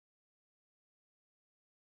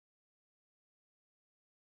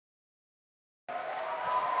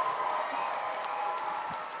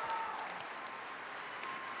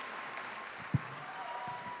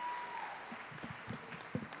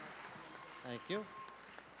Thank you.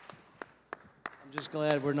 I'm just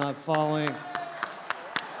glad we're not following.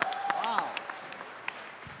 Wow.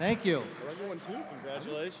 Thank you. For everyone too,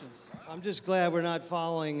 congratulations. I'm just glad we're not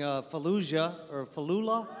following Fallujah or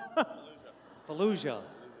Fallujah.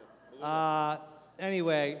 Fallujah.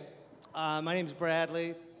 Anyway, my name's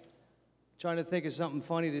Bradley. Trying to think of something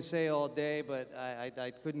funny to say all day, but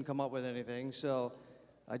I couldn't come up with anything. So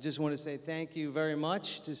I just want to say thank you very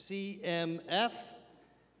much to CMF.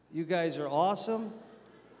 You guys are awesome.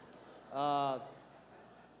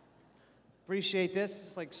 Appreciate this.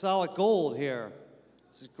 It's like solid gold here.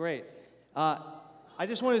 This is great. I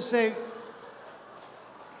just want to say,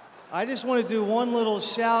 I just want to do one little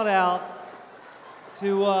shout out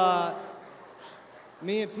to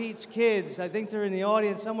me and Pete's kids. I think they're in the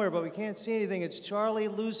audience somewhere, but we can't see anything. It's Charlie,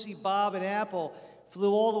 Lucy, Bob, and Apple.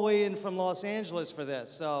 Flew all the way in from Los Angeles for this,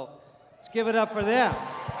 so let's give it up for them.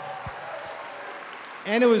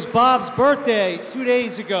 And it was Bob's birthday 2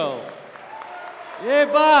 days ago. Yay,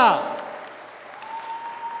 Bob!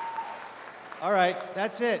 All right,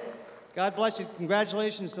 that's it. God bless you.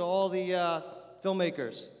 Congratulations to all the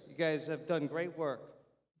filmmakers. You guys have done great work.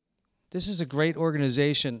 This is a great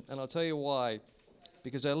organization, and I'll tell you why.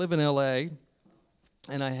 Because I live in LA,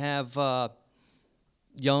 and I have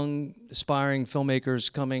young, aspiring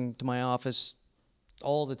filmmakers coming to my office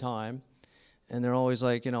all the time, and they're always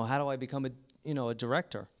like, you know, how do I become a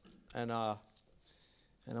director? And I'm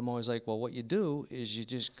always like, well, what you do is you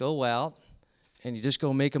just go out and you just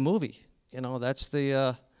go make a movie. You know, that's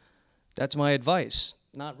my advice.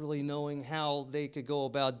 Not really knowing how they could go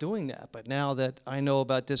about doing that, but now that I know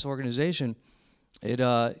about this organization, it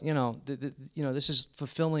this is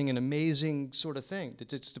fulfilling an amazing sort of thing.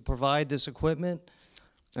 It's to provide this equipment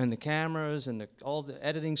and the cameras and all the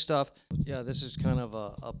editing stuff. Yeah, this is kind of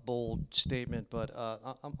a bold statement, but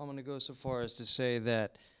I'm going to go so far as to say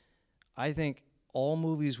that I think all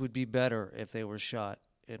movies would be better if they were shot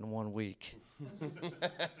in 1 week.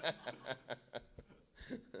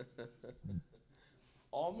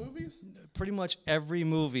 All movies? Pretty much every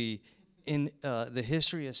movie in the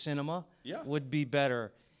history of cinema would be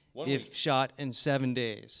better if shot in 7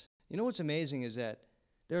 days. You know what's amazing is that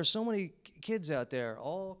there are so many kids out there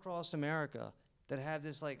all across America that have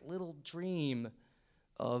this like little dream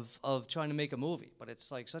of trying to make a movie, but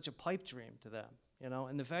it's like such a pipe dream to them, you know?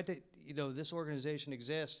 And the fact that, you know, this organization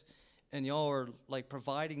exists and y'all are like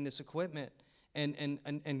providing this equipment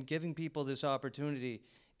and giving people this opportunity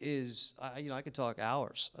is, I could talk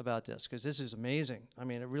hours about this because this is amazing. I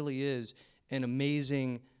mean, it really is an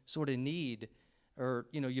amazing sort of need, or,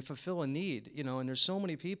 you know, you fulfill a need, you know, and there's so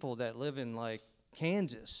many people that live in like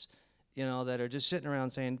Kansas, you know, that are just sitting around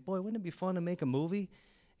saying, boy, wouldn't it be fun to make a movie?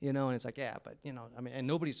 You know, and it's like, yeah, but, you know, I mean, and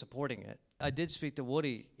nobody's supporting it. I did speak to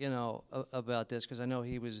Woody, you know, about this because I know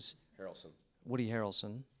he was Woody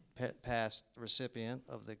Harrelson, past recipient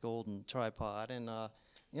of the Golden Tripod, and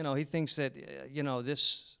you know, he thinks that you know,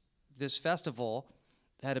 this festival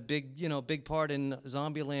had a big part in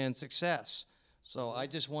Zombieland's success. So I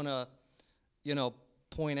just want to, you know,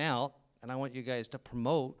 point out, and I want you guys to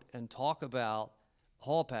promote and talk about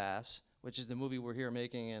Hall Pass, which is the movie we're here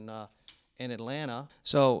making in Atlanta.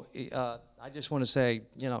 So I just want to say,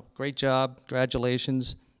 you know, great job,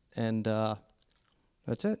 congratulations, and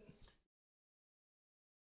that's it.